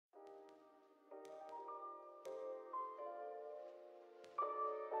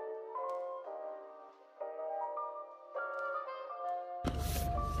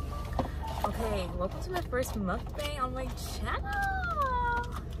Okay, welcome to my first mukbang on my channel.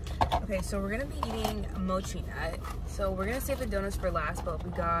 Okay, so we're gonna be eating mochi nut. So we're gonna save the donuts for last, but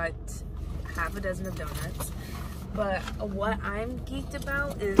we got half a dozen of donuts. But what I'm geeked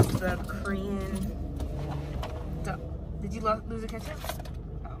about is the Korean. Did you lose the ketchup?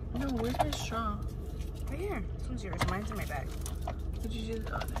 Oh. No, where's my straw? Right here. This one's yours. Mine's in my bag. Did you just?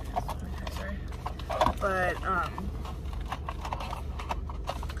 Oh, okay, sorry. But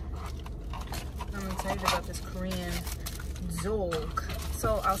I'm excited about this Korean zog.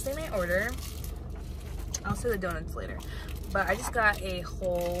 So I'll say my order. I'll say the donuts later. But I just got a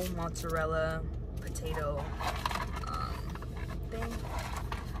whole mozzarella potato thing.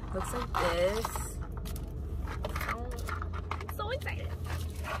 Looks like this. Oh, so excited.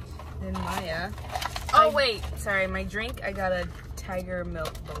 Then Maya. Oh wait, sorry, my drink, I got a tiger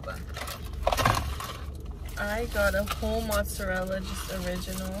milk boba. I got a whole mozzarella, just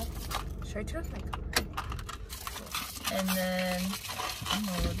original. Should I turn off my camera? And then I'm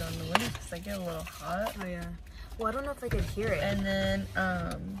gonna load down the window because I get a little hot. Oh yeah. Well, I don't know if I could hear it.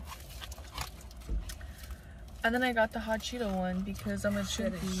 And then I got the hot Cheeto one because I'm a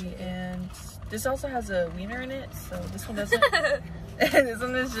chunky, and this also has a wiener in it, so this one doesn't. And this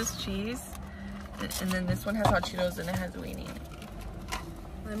one is just cheese, and then this one has hot Cheetos and it has a weenie in it.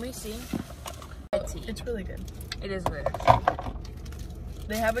 Let me see. It's really good. It is good.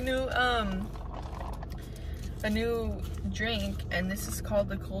 They have a new drink, and this is called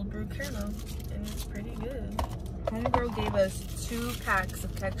the cold brew caramel, and it's pretty good. Homegirl gave us 2 packs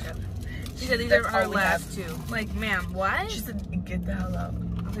of ketchup. She said these are our last 2. Like, ma'am, what? She said, get the hell out.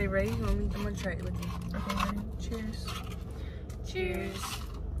 Okay, ready? I'm gonna try it with you. Okay, ready? Cheers. Cheers.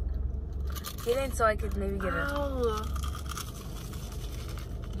 Get in so I could maybe get it. Ow.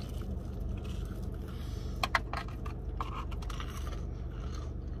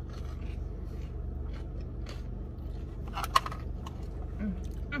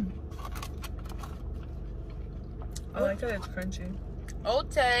 I like that it's crunchy.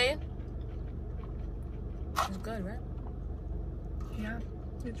 Ote. It's good, right? Yeah,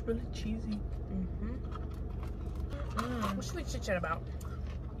 it's really cheesy. What should we chit chat about?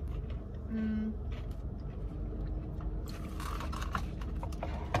 I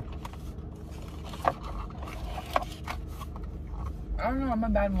don't know, I'm a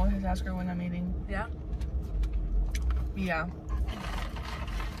bad multitasker when I'm eating. Yeah? Yeah.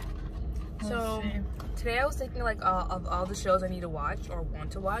 So today I was thinking like of all the shows I need to watch or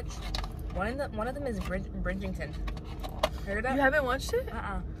want to watch. One of them is Bridgerton. Heard of that? You haven't watched it?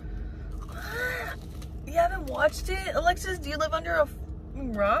 You haven't watched it? Alexis, do you live under a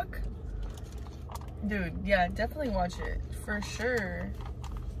rock? Dude, yeah, definitely watch it. For sure.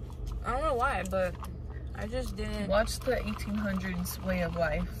 I don't know why, but I just didn't. Watch the 1800s way of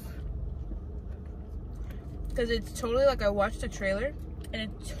life. Because it's totally like I watched the trailer and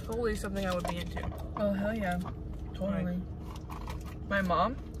it's totally something I would be into. Oh, hell yeah. Totally. Right. My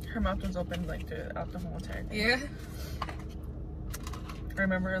mom, her mouth was open like throughout the whole entire thing. Yeah. I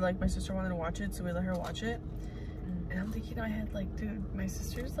remember like my sister wanted to watch it, so we let her watch it. And I'm thinking in my head like, dude, my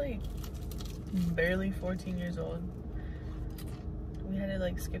sister's like barely 14 years old. We had to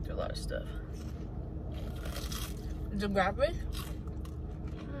like skip through a lot of stuff. Is it graphic?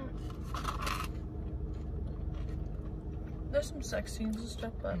 There's some sex scenes and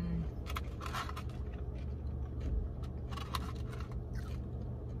stuff, but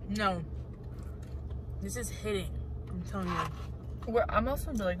no. This is hitting. I'm telling you. I'm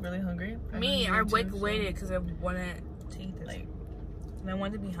also like really hungry. I waited because I wanted to eat this. Like, and I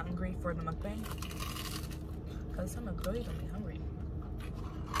wanted to be hungry for the mukbang. Because I'm a girl, you're gonna be hungry.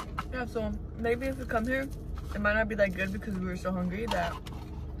 Yeah, so maybe if we come here, it might not be that good because we were so hungry that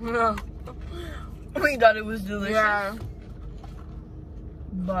we thought it was delicious. Yeah.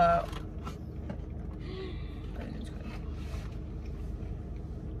 But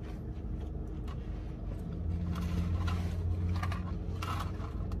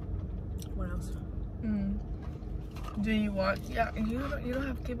what else? Do you watch? Yeah, you don't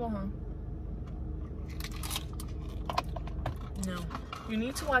have cable, huh? No. You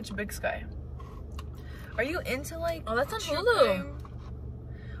need to watch Big Sky. Are you into like? Oh, that's on Hulu.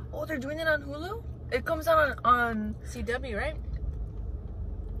 Oh, they're doing it on Hulu. It comes out on CW, right?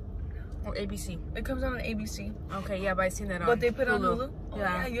 Or ABC. It comes out on ABC. Okay, yeah, but I seen that on Hulu. But they put it on Hulu? Oh,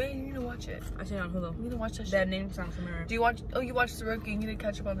 yeah. Yeah, you need to watch it. I seen it on Hulu. You need to watch that shit. That name sounds familiar. Do you watch, you watched The Rookie. You need to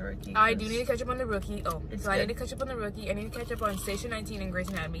catch up on The Rookie. I do need to catch up on The Rookie. Oh, it's so good. I need to catch up on The Rookie. I need to catch up on Station 19 and Grey's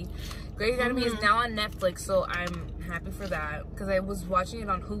Anatomy. Grey's Anatomy is now on Netflix, so I'm happy for that. Because I was watching it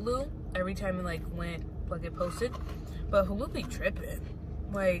on Hulu every time it like went, like it posted. But Hulu be tripping.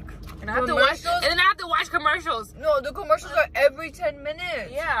 Like, and I have to watch, and then I have to watch commercials. No, the commercials are every 10 minutes.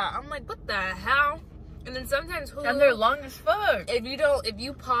 Yeah, I'm like, what the hell? And then sometimes Hulu, and they're long as fuck. If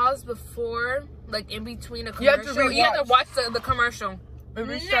you pause before, like in between a commercial, you have to watch the commercial.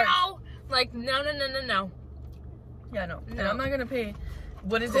 No, like no. Yeah, no. And I'm not gonna pay.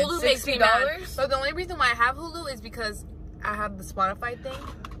 What is Hulu it? $60? But the only reason why I have Hulu is because I have the Spotify thing.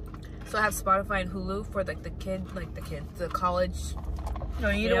 So I have Spotify and Hulu for like the college. No,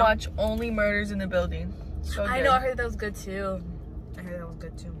 you need to watch Only Murders in the Building. So I know, I heard that was good too.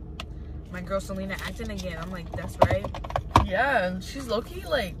 My girl Selena acting again. I'm like, that's right. Yeah, she's low-key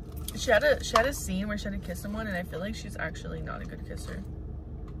like she had a scene where she had to kiss someone, and I feel like she's actually not a good kisser.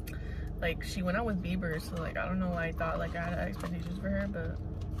 Like, she went out with Bieber, so like I don't know why I thought like I had expectations for her, but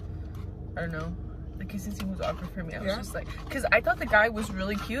I don't know. The kissing scene was awkward for me. I was just like, because I thought the guy was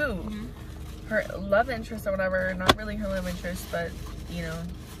really cute. Her love interest or whatever, not really her love interest, but you know,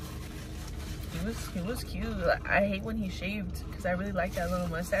 he was cute. I hate when he shaved because I really like that little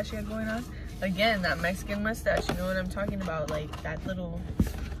mustache he had going on. Again, that Mexican mustache, you know what I'm talking about? Like that little.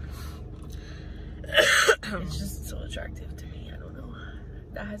 It's just so attractive to me. I don't know.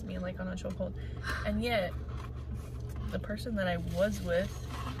 That has me like on a chokehold, and yet the person that I was with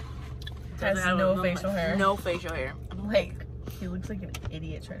has no facial hair. No facial hair. Like, he looks like an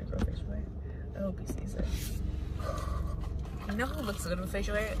idiot trying to grow facial hair. I hope he sees it. You know who looks good with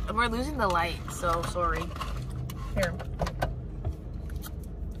facial hair? We're losing the light, so sorry. Here.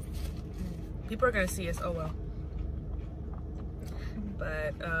 People are gonna see us, oh well.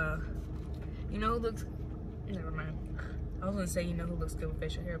 But, you know who looks... Never mind. I was gonna say you know who looks good with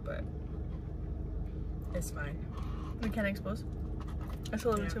facial hair, but it's fine. We can't expose. That's a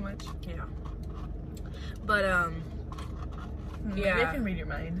little too much. Yeah. But, yeah. They can read your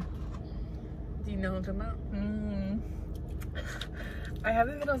mind. Do you know what I'm talking about? I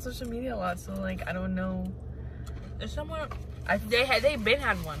haven't been on social media a lot, so like I don't know. There's someone they been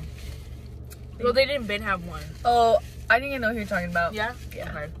had one. Well, they didn't been have one. Oh, I didn't even know who you're talking about. Yeah? Yeah.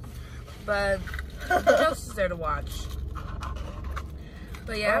 Okay. But what else is there to watch?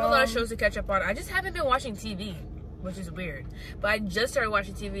 But yeah, I have a lot of shows to catch up on. I just haven't been watching TV, which is weird. But I just started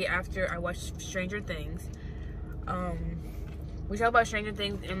watching TV after I watched Stranger Things. We talk about Stranger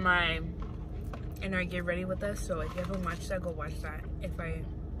Things in our Get Ready With Us, so if you haven't watched that, go watch that if I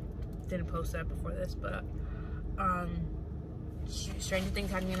didn't post that before this. But Stranger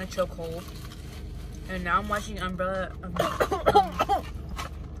Things had me in a chokehold, and now I'm watching Umbrella.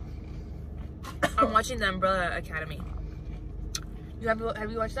 I'm watching the Umbrella Academy. Have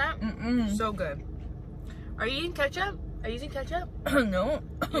you watched that? So good. Are you eating ketchup? Are you using ketchup? No.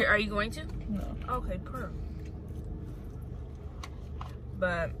 Are you going to? No. Okay, perfect.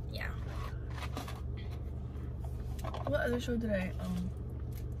 But yeah. What other show did I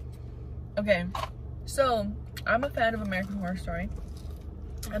okay, so I'm a fan of American Horror Story,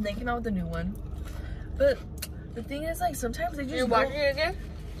 and they came out with a new one, but the thing is, like, sometimes they just You're watching it again?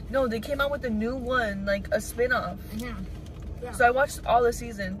 No, they came out with a new one, like a spin-off. Yeah. So I watched all the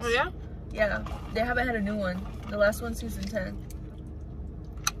seasons. Oh yeah? Yeah, they haven't had a new one. The last one, season 10.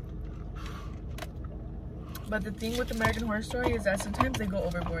 But the thing with American Horror Story is that sometimes they go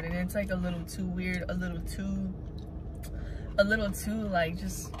overboard, and it's like a little too weird, a little too like,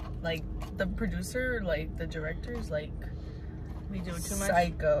 just like the producer, like the directors, like We doing too much?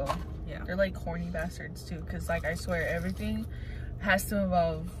 Psycho. Yeah. They're like horny bastards too, because like I swear everything has to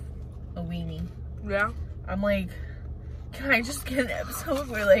involve a weenie. Yeah. I'm like, can I just get an episode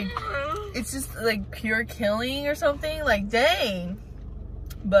where like it's just like pure killing or something? Like, dang.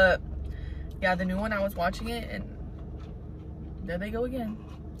 But yeah, the new one, I was watching it and there they go again.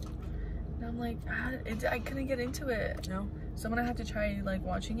 And I'm like, I couldn't get into it. No. So I'm gonna have to try like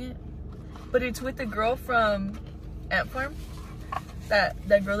watching it. But it's with the girl from Ant Farm. That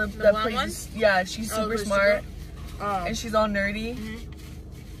girl that plays. Yeah, she's super smart. And she's all nerdy.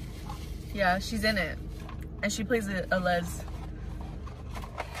 Yeah, she's in it. And she plays a les.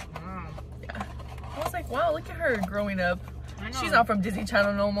 Yeah. I was like, wow, look at her growing up. She's not from Disney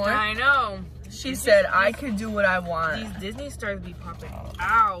Channel no more. I know. She said, I can do what I want. These Disney stars be popping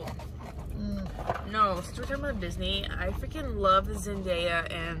out. No, since we're talking about Disney, I freaking love Zendaya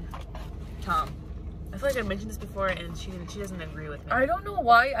and Tom. I feel like I mentioned this before and she doesn't agree with me. I don't know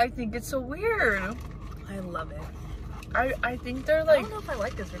why I think it's so weird. I love it. I think they're like... I don't know if I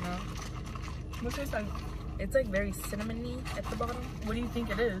like this or not. What's this like? It's like very cinnamony at the bottom. What do you think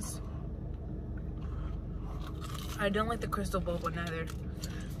it is? I don't like the crystal boba neither.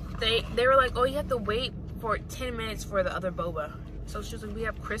 They were like, oh, you have to wait for 10 minutes for the other boba. So she was like, we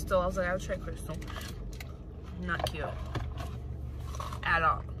have crystal. I was like, I'll try crystal. Not cute. at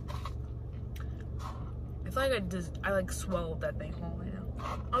all. I feel like I like swallowed that thing whole, you know.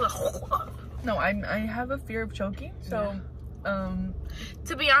 I was like, no, I have a fear of choking, so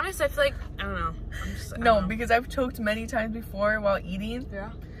to be honest, I feel like I don't know. No, because I've choked many times before while eating.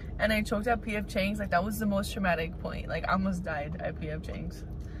 Yeah. And I choked at P.F. Chang's. Like, that was the most traumatic point. Like, I almost died at P.F. Chang's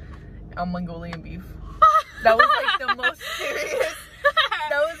on Mongolian beef. That was like the most serious.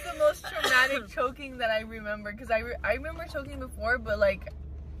 That was the most traumatic choking that I remember. Because I remember choking before, but like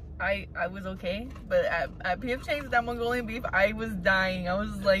I was okay. But at P.F. Chang's with that Mongolian beef, I was dying. I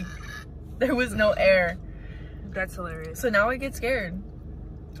was like, there was no air. That's hilarious. So now I get scared.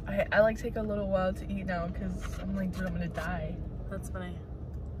 I like take a little while to eat now because I'm like, dude, I'm gonna die. That's funny.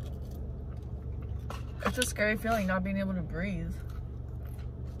 It's a scary feeling not being able to breathe.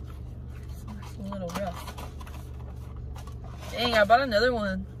 It's a little rough. Dang, I bought another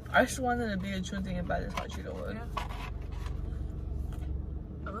one. I just wanted to be a true thing and buy this hot Cheeto one. Yeah.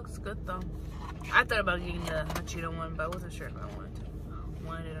 It looks good though. I thought about getting the hot Cheeto one, but I wasn't sure if I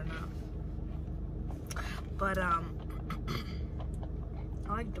wanted it or not. But I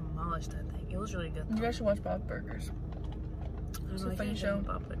like demolished that thing. It was really good though. You guys should watch Bob Burgers. It's a funny show.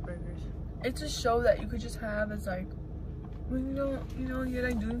 Bob Burgers. It's a show that you could just have as like, when you're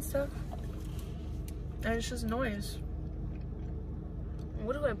like doing stuff, and it's just noise.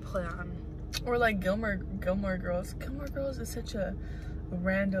 What do I put on? Or like Gilmore Girls. Gilmore Girls is such a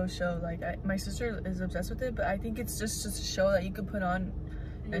rando show. Like my sister is obsessed with it, but I think it's just a show that you could put on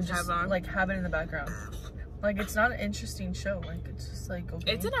and just like have it in the background. Like, it's not an interesting show. Like, it's just like,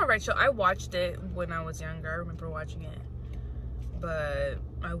 okay. It's an alright show. I watched it when I was younger. I remember watching it, but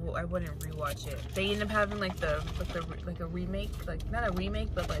I wouldn't rewatch it. They ended up having like a remake, like not a remake,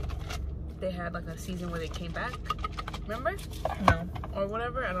 but like they had like a season where they came back. Remember? No. Or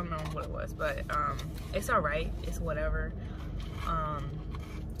whatever. I don't know what it was, but it's alright. It's whatever.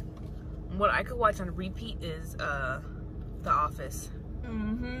 What I could watch on repeat is The Office.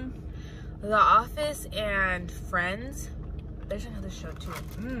 Mm-hmm. The Office and Friends. There's another show too.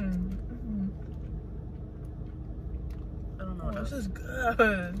 Mm-hmm. I don't know what else. This is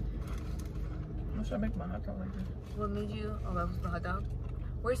good. How should I make my hot dog like this? What made you? Oh, that was the hot dog.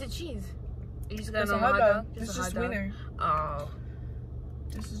 Where's the cheese? You just got a a hot dog. Just it's a just hot dog? wiener. Oh.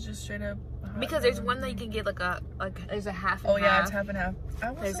 This is just straight up. Because there's one that you can get like there's a half and half. Oh yeah, it's half and half.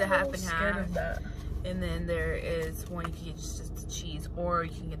 There's a half and scared half. of that. And then there is one you can get just the cheese, or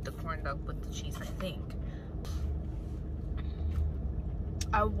you can get the corn dog with the cheese, I think.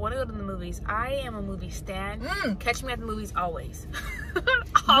 I want to go to the movies. I am a movie stan. Catch me at the movies always.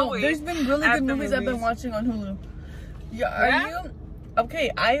 Always. No, there's been really good movies I've been watching on Hulu. Yeah, are you? Okay,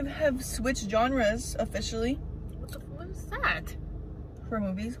 I have switched genres officially. What is that? For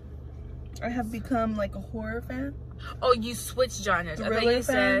movies. I have become like a horror fan. Oh, you switched genres. I thought Thriller you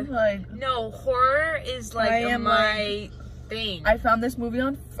said fan, like, no, horror is like my thing. I found this movie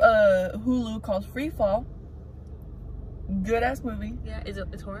on Hulu called Free Fall. Good ass movie. Yeah,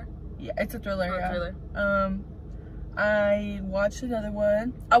 it's horror? Yeah, it's a thriller. Oh, yeah. Thriller. I watched another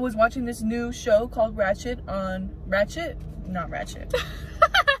one. I was watching this new show called Ratched on not Ratched.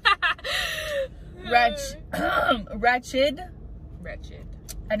 Ratched.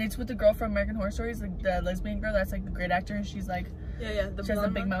 And it's with the girl from American Horror Stories, the lesbian girl that's like the great actor, and she's like, yeah, she has a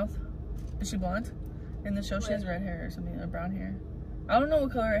big mouth. Is she blonde? In the show, she has red hair or something, or brown hair. I don't know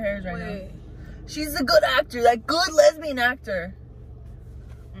what color her hair is right now. She's a good actor, like good lesbian actor.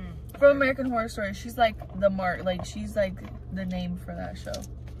 From American Horror Story. She's like the mark, like she's like the name for that show.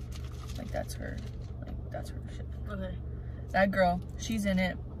 Like that's her shit. Okay. That girl, she's in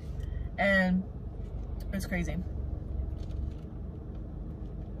it, and it's crazy.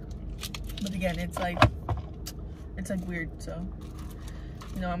 But again, it's like weird. So,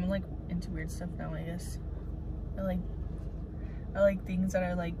 you know, I'm like into weird stuff now, I guess. I like things that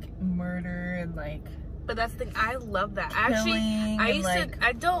are like murder and like. But that's the thing. I love that. Actually, I used to.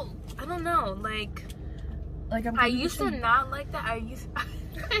 I don't know. Like I used to not like that. I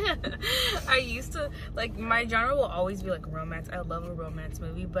used to like, my genre will always be like romance. I love a romance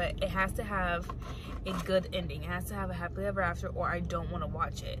movie, but it has to have a good ending. It has to have a happily ever after, or I don't want to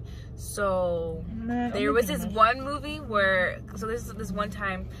watch it. So there was this one movie where, so this one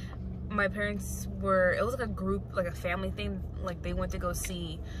time, my parents were, it was like a group, like a family thing. Like they went to go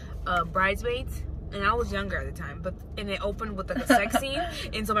see Bridesmaids. And I was younger at the time, and it opened with like a sex scene,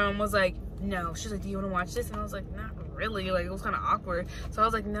 and so my mom was like, no. She's like, do you want to watch this? And I was like, not really. Like, it was kind of awkward. So I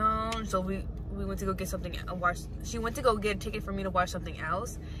was like, no. So we went to go get something, she went to go get a ticket for me to watch something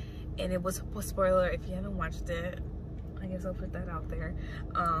else, and it was, well, spoiler, if you haven't watched it, I guess I'll put that out there.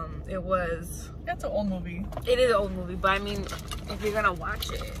 It was... That's an old movie. It is an old movie, but I mean, if you're gonna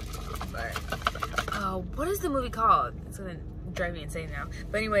watch it. But, what is the movie called? It's gonna drive me insane now.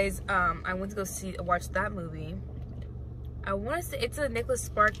 But anyways, I went to go watch that movie. I want to say it's a Nicholas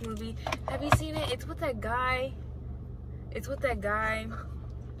Sparks movie. Have you seen it? It's with that guy.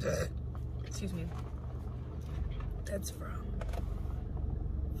 Excuse me. That's from...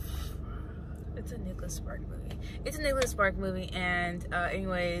 It's a Nicholas Sparks movie. And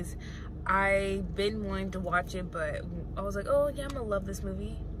anyways, I've been wanting to watch it, but I was like, oh yeah, I'm gonna love this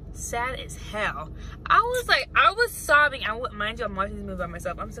movie. Sad as hell. I was sobbing. Mind you, I'm watching this movie by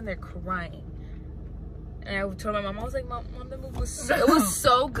myself. I'm sitting there crying. And I told my mom, I was like, Mom, the movie was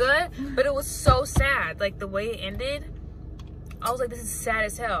so good, but it was so sad. Like, the way it ended, I was like, this is sad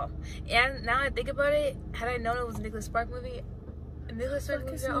as hell. And now I think about it, had I known it was a Nicholas Sparks movie,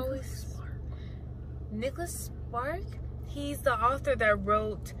 Nicholas Sparks, he's the author that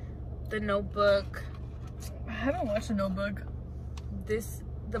wrote The Notebook. I haven't watched The Notebook.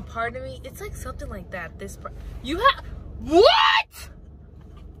 The Part of Me, it's like something like that. You have, what?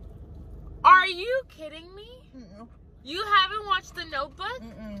 Are you kidding me? Mm-mm. You haven't watched The Notebook?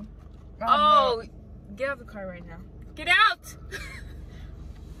 Mm-mm. Oh, get out of the car right now. Get out!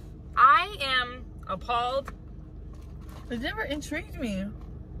 I am appalled. It never intrigued me.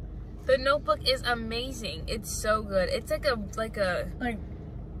 The Notebook is amazing. It's so good. It's like a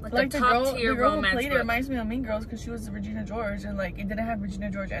top tier romance who played book. It reminds me of Mean Girls because she was Regina George, and like it didn't have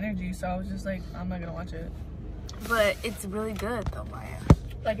Regina George energy, so I was just like, I'm not gonna watch it. But it's really good though, Maya.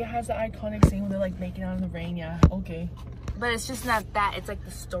 Like, it has the iconic scene where they're like making out in the rain. Yeah, okay. But it's just not that. It's like the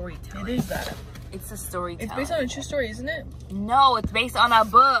storytelling. It is that. It's the storytelling. It's based on a true story, isn't it? No, it's based on a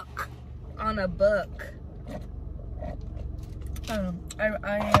book. On a book. I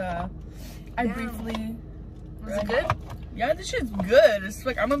briefly. Was it good? Yeah, this shit's good. It's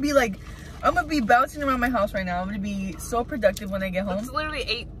like I'm gonna be bouncing around my house right now. I'm gonna be so productive when I get home. It's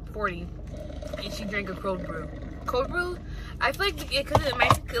literally 8:40, and she drank a cold brew. Cold brew? I feel like because it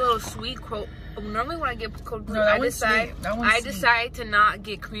might be a little sweet. Normally when I get cold brew, I decide to not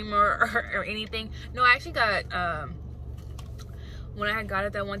get creamer or anything. No, I actually got when I got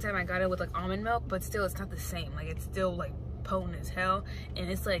it that one time, I got it with like almond milk, but still, it's not the same. Like, it's still like potent as hell, and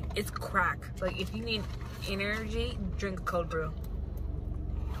it's like, it's crack. Like, if you need energy, drink a cold brew.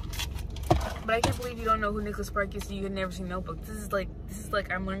 But I can't believe you don't know who Nicholas Sparks is. So you had never seen Notebook. This is like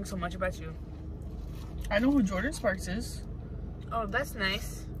I'm learning so much about you. I know who Jordan Sparks is. Oh, that's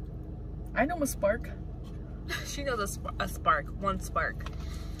nice. I know a spark. She knows a spark, one spark.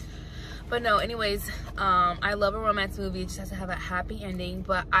 But no, anyways, I love a romance movie. It just has to have a happy ending.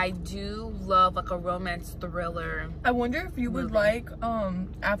 But I do love like a romance thriller. I wonder if you would like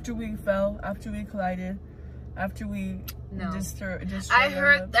After We Fell, After We Collided, After We destroyed. I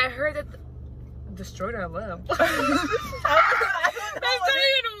heard that destroyed our love. I don't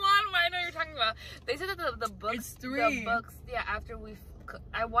even want what I know you're talking about. They said that the books, it's 3. The books, yeah.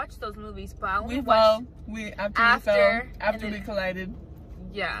 I watched those movies, but I only After we collided.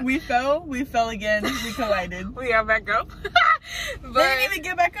 Yeah. We fell again, we collided. We got back up. But they didn't even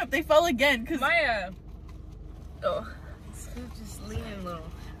get back up. They fell again because Maya. Oh, just leaning a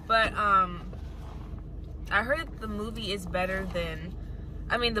little. But I heard the movie is better than.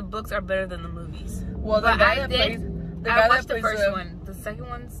 I mean, the books are better than the movies. Well, I watched the first one. The second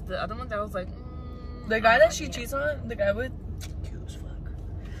ones, the other ones, I was like, the guy that she cheats on, the guy with cute as fuck.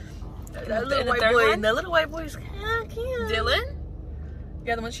 That little white boy is cute. Dylan?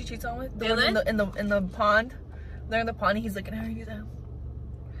 Yeah, the one she cheats on with. The Dylan? one in the pond. They're in the pond and he's looking at her, he's like,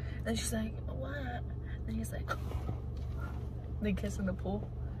 and she's like, what? And he's like, they kiss in the pool.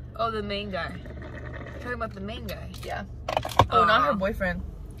 Oh, the main guy. You're talking about the main guy. Yeah. Oh, not her boyfriend.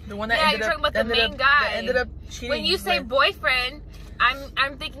 The one that you're talking about the main guy. That ended up cheating. When you say boyfriend,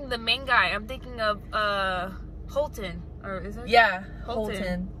 I'm thinking the main guy. I'm thinking of Holton. Or is it? Yeah,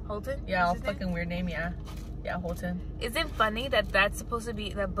 Holton. Yeah, all fucking weird name. Yeah, Holton. Is it funny that that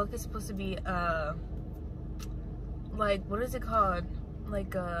book is supposed to be like, what is it called?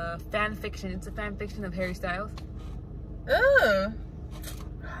 Like fan fiction. It's a fan fiction of Harry Styles. Ugh.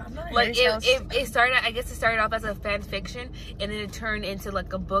 Like it started, I guess it started off as a fan fiction, and then it turned into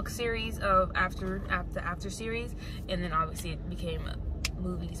like a book series of after series, and then obviously it became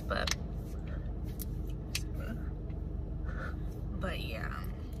movies. But yeah,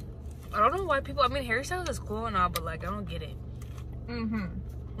 I don't know why people. I mean, Harry Styles is cool and all, but like I don't get it.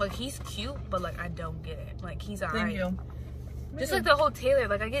 Like he's cute, but like I don't get it. Like he's alright. Thank you. Just like the whole Taylor.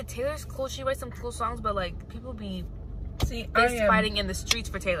 Like I get Taylor's cool. She writes some cool songs, but like people be See, fighting in the streets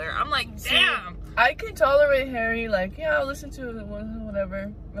for Taylor. I'm like, damn. I can tolerate Harry, like, yeah, I'll listen to it,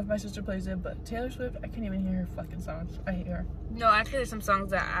 whatever, if my sister plays it, but Taylor Swift, I can't even hear her fucking songs. I hate her. No, actually, there's some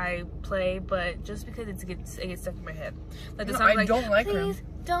songs that I play, but just because it gets stuck in my head. Like the song, I don't like her. Please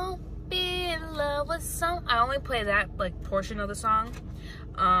don't be in love with some. I only play that like portion of the song.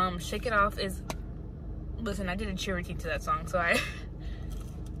 Shake It Off is. Listen, I did a cheer routine to that song, so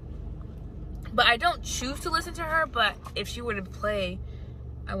but I don't choose to listen to her. But if she were to play,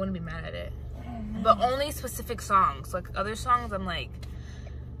 I wouldn't be mad at it. But only specific songs. Like other songs, I'm like,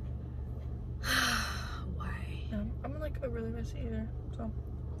 why? I'm like a really messy eater, so.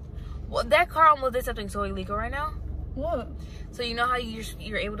 Well, that car almost did something so illegal right now. What? So you know how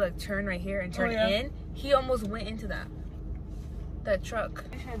you're able to like, turn right here and turn in? He almost went into that truck.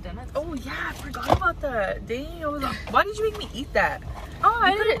 I should have done it. Oh yeah, I forgot about that. Dang, I was like, why did you make me eat that?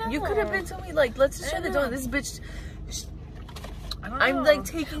 Oh, you could have been telling me like, let's just try the donut. This bitch. I'm like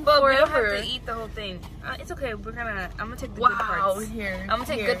taking but forever. We don't have to eat the whole thing. It's okay. I'm gonna take the good parts. Here. I'm gonna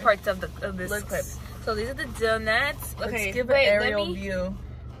take good parts of this clip. So these are the donuts. Let's Okay, give an aerial view.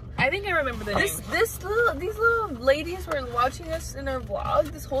 I think I remember the name. These little ladies were watching us in our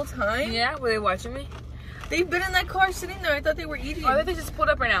vlog this whole time. Yeah, were they watching me? They've been in that car sitting there. I thought they were eating. Oh, I thought they just pulled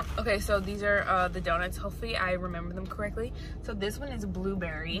up right now. Okay, so these are the donuts. Hopefully I remember them correctly. So this one is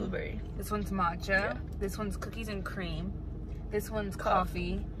blueberry. This one's matcha. Yeah. This one's cookies and cream. This one's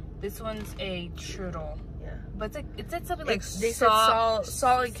coffee. This one's a churro. Yeah. But it said something like they said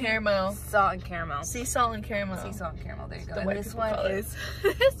salt and caramel. Salt and caramel. Sea salt and caramel. Sea salt and caramel. There you go. And this one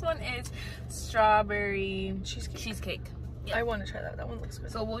is strawberry cheesecake. Yeah. I want to try that. That one looks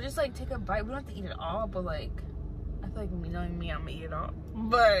good. So we'll just like take a bite. We don't have to eat it all, but like I feel like knowing me, I'm gonna eat it all.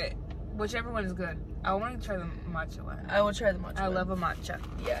 But whichever one is good. I want to try the matcha one. I will try the matcha. I love a matcha.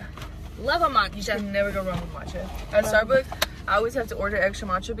 Yeah. Love a matcha. You can never go wrong with matcha. At Starbucks, I always have to order extra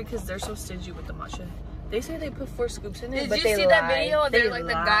matcha because they're so stingy with the matcha. They say they put 4 scoops in it, but they lie. Did you see that video? They're like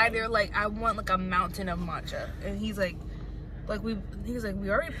the guy. They're like, I want like a mountain of matcha, and he's like we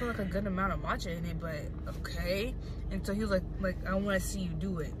already put like a good amount of matcha in it, but okay. And so he was like I want to see you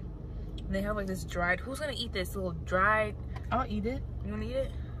do it. And they have like this dried. Who's gonna eat this little dried? I'll eat it. You wanna eat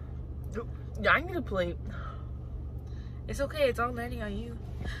it? Yeah, I need a plate. It's okay. It's all landing on you.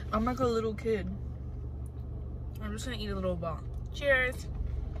 I'm like a little kid. I'm just gonna eat a little ball. Cheers.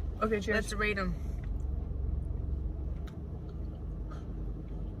 Okay, cheers. Let's rate them.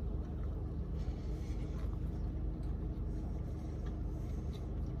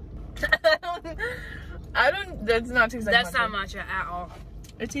 That's not taste like That's matcha. not matcha at all.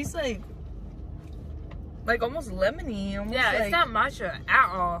 It tastes like almost lemony. Almost yeah, it's not matcha at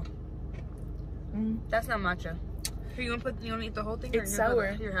all. That's not matcha. Here, you wanna eat the whole thing? It's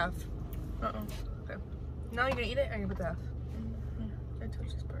sour. Your half. Okay. Now you're gonna eat it, or you put the half? I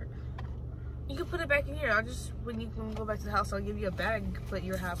touched this part. You can put it back in here. I'll just when we go back to the house, I'll give you a bag. You can put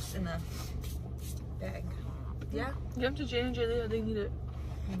your halves in a bag. Yeah. Give them to J&J. They need it.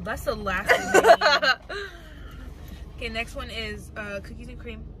 That's the last thing they need. Okay, next one is cookies and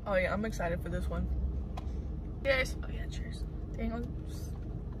cream. Oh yeah, I'm excited for this one. Cheers. Oh yeah, cheers. Dang on.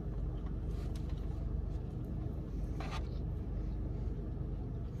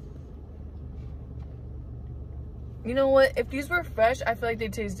 You know what? If these were fresh, I feel like they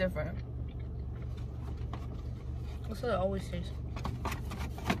taste different. That's what it always tastes.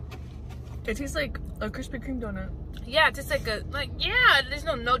 It tastes like a Krispy Kreme donut. Yeah, it tastes like there's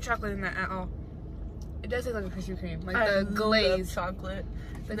no chocolate in that at all. It does taste like a Krispy Kreme. Like the glaze. Chocolate.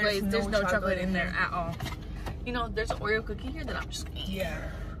 The glaze, there's no chocolate in there at all. You know, there's an Oreo cookie here that I'm just gonna eat. Yeah.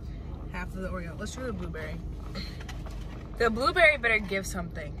 Half of the Oreo. Let's try the blueberry. The blueberry better give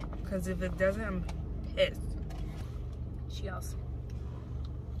something. Because if it doesn't, I'm pissed. Cheers.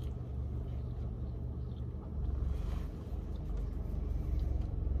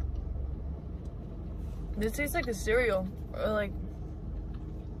 This tastes like a cereal. Or like...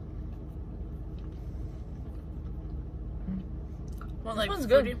 Well, this like one's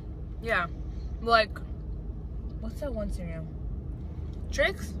good. Yeah. Like, what's that one cereal?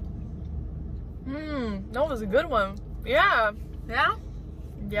 Trix? That was a good one. Yeah. Yeah?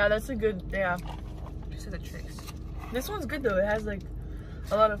 Yeah, that's a good, yeah. This is a Trix. This one's good though. It has like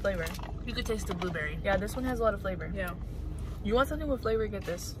a lot of flavor. You could taste the blueberry. Yeah, this one has a lot of flavor. Yeah. You want something with flavor, get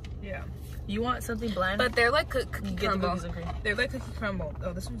this. Yeah. You want something bland? But they're like cookie get crumble. The cookies and cream. They're like cookie crumble.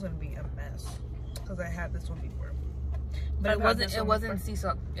 Oh, this one's gonna be a mess because I had this one before. But it wasn't sea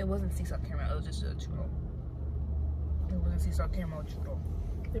salt. It wasn't sea salt caramel. It was just a churro. It wasn't sea salt caramel churro.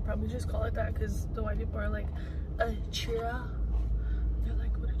 They probably just call it that because the white people are like a churro. They're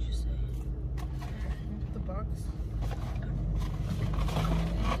like, what did you say? The box.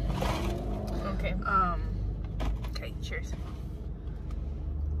 Okay. Okay, cheers.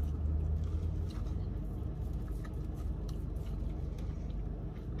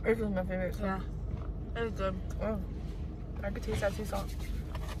 This is my favorite. So. Yeah. It was good. Oh. I could taste that sea salt.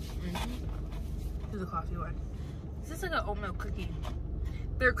 This is a coffee one. This is like an oatmeal cookie.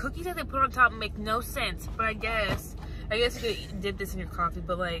 Their cookies that they put on top make no sense, but I guess you could dip this in your coffee.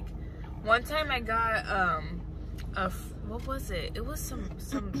 But like, one time I got what was it? It was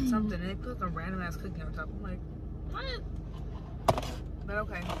something, and they put like a random ass cookie on top. I'm like, what? But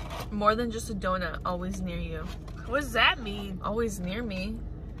okay. More than just a donut, always near you. What does that mean? Always near me.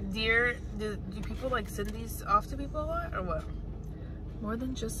 Do people like send these off to people a lot or what? More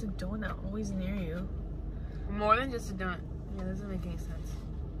than just a donut, always near you. More than just a donut. Yeah, that doesn't make any sense.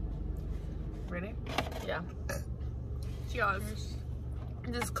 Ready? Yeah. Cheers.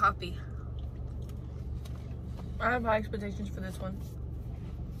 This is coffee. I have high expectations for this one.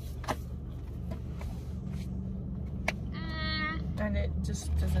 And it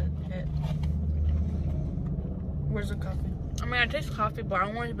just doesn't hit. Where's the coffee? I mean, I taste coffee, but I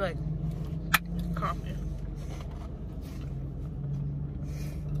don't want it to be like coffee.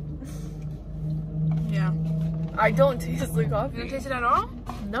 Yeah. I don't taste the coffee. You don't taste it at all?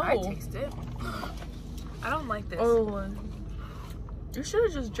 No. I taste it. I don't like this. Oh. You should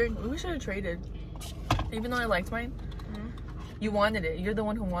have just drank. We should have traded. Even though I liked mine. You wanted it. You're the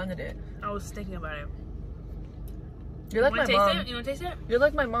one who wanted it. I was thinking about it. You're like my mom. You want to taste it? You're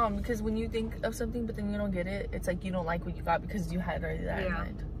like my mom, because when you think of something but then you don't get it, it's like you don't like what you got because you had already that in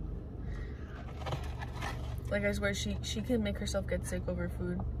mind. Like, I swear she can make herself get sick over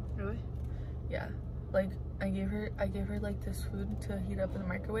food. Really? Yeah. Like, I gave her like this food to heat up in the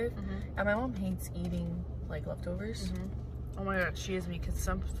microwave, and my mom hates eating like leftovers. Oh my god, she is me, because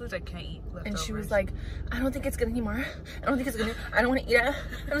some foods I can't eat leftovers. And she was like, I don't think it's good anymore. I don't think it's good. I don't want to eat it.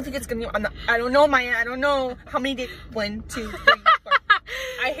 I don't think it's good anymore. I don't know, Maya. I don't know how many days. 1, 2, 3, 4.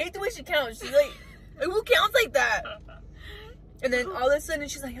 I hate the way she counts. She's like, who counts like that? And then all of a sudden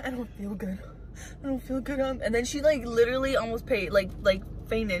she's like, I don't feel good. I don't feel good. And then she like literally almost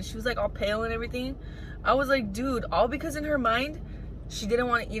fainted. She was like all pale and everything. I was like, dude, all because in her mind, she didn't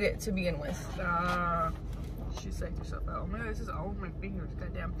want to eat it to begin with. She psyched herself out. Oh my god, this is all over my fingers.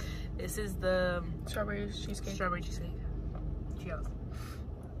 Goddamn. This is the strawberry cheesecake. Strawberry cheesecake. Cheers.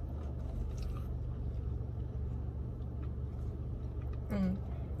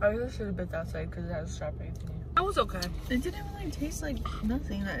 I just should have bit that side because it has strawberry thingy. That was okay. It didn't really taste like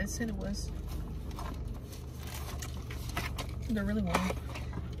nothing that it said it was. They're really warm.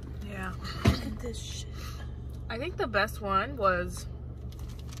 Yeah. Look at this shit. I think the best one was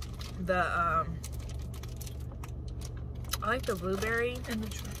the I like the blueberry and the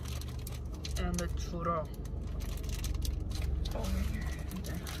churro. And the churro. Oh, right here.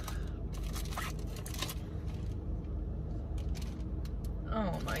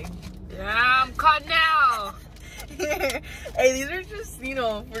 Oh my. Yeah, I'm caught now. Hey, these are just, you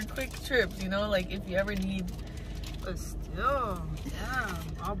know, for quick trips, you know, like if you ever need. But still, damn,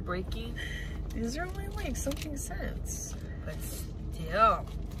 all breaky. These are only like something cents. But still.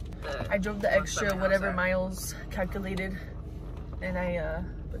 I drove the extra whatever miles calculated, and I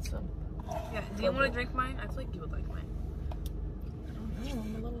put some. Yeah, do you want to drink mine? I feel like you would like mine. I don't know,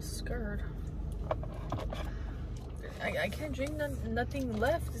 I'm a little scared. I can't drink nothing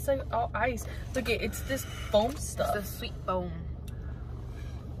left. It's like all ice. Look, it's this foam stuff. It's the sweet foam.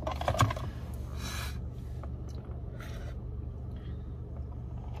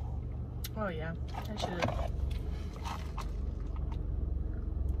 Oh yeah, I should have.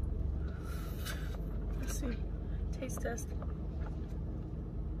 Let's see. Taste test.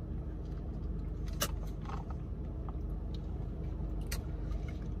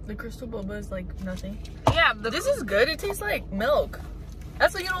 The crystal boba is like nothing. Yeah, this is good. It tastes like milk.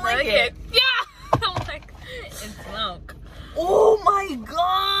 That's why you don't like it. Yeah, I'm like, it's milk. Oh my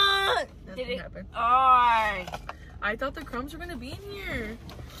god! Did it happen? Oh, I thought the crumbs were gonna be in here.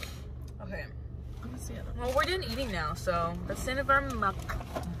 Okay. Let's see. Well, we're doing eating now, so that's the end of our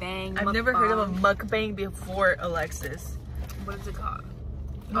mukbang. I've never heard of a mukbang before, Alexis. What is it called?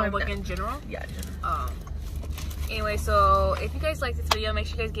 No, like in general? Yeah, general. Anyway, so if you guys liked this video, make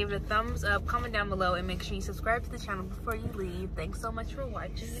sure you guys give it a thumbs up, comment down below, and make sure you subscribe to the channel before you leave. Thanks so much for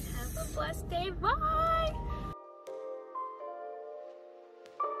watching, and have a blessed day. Bye!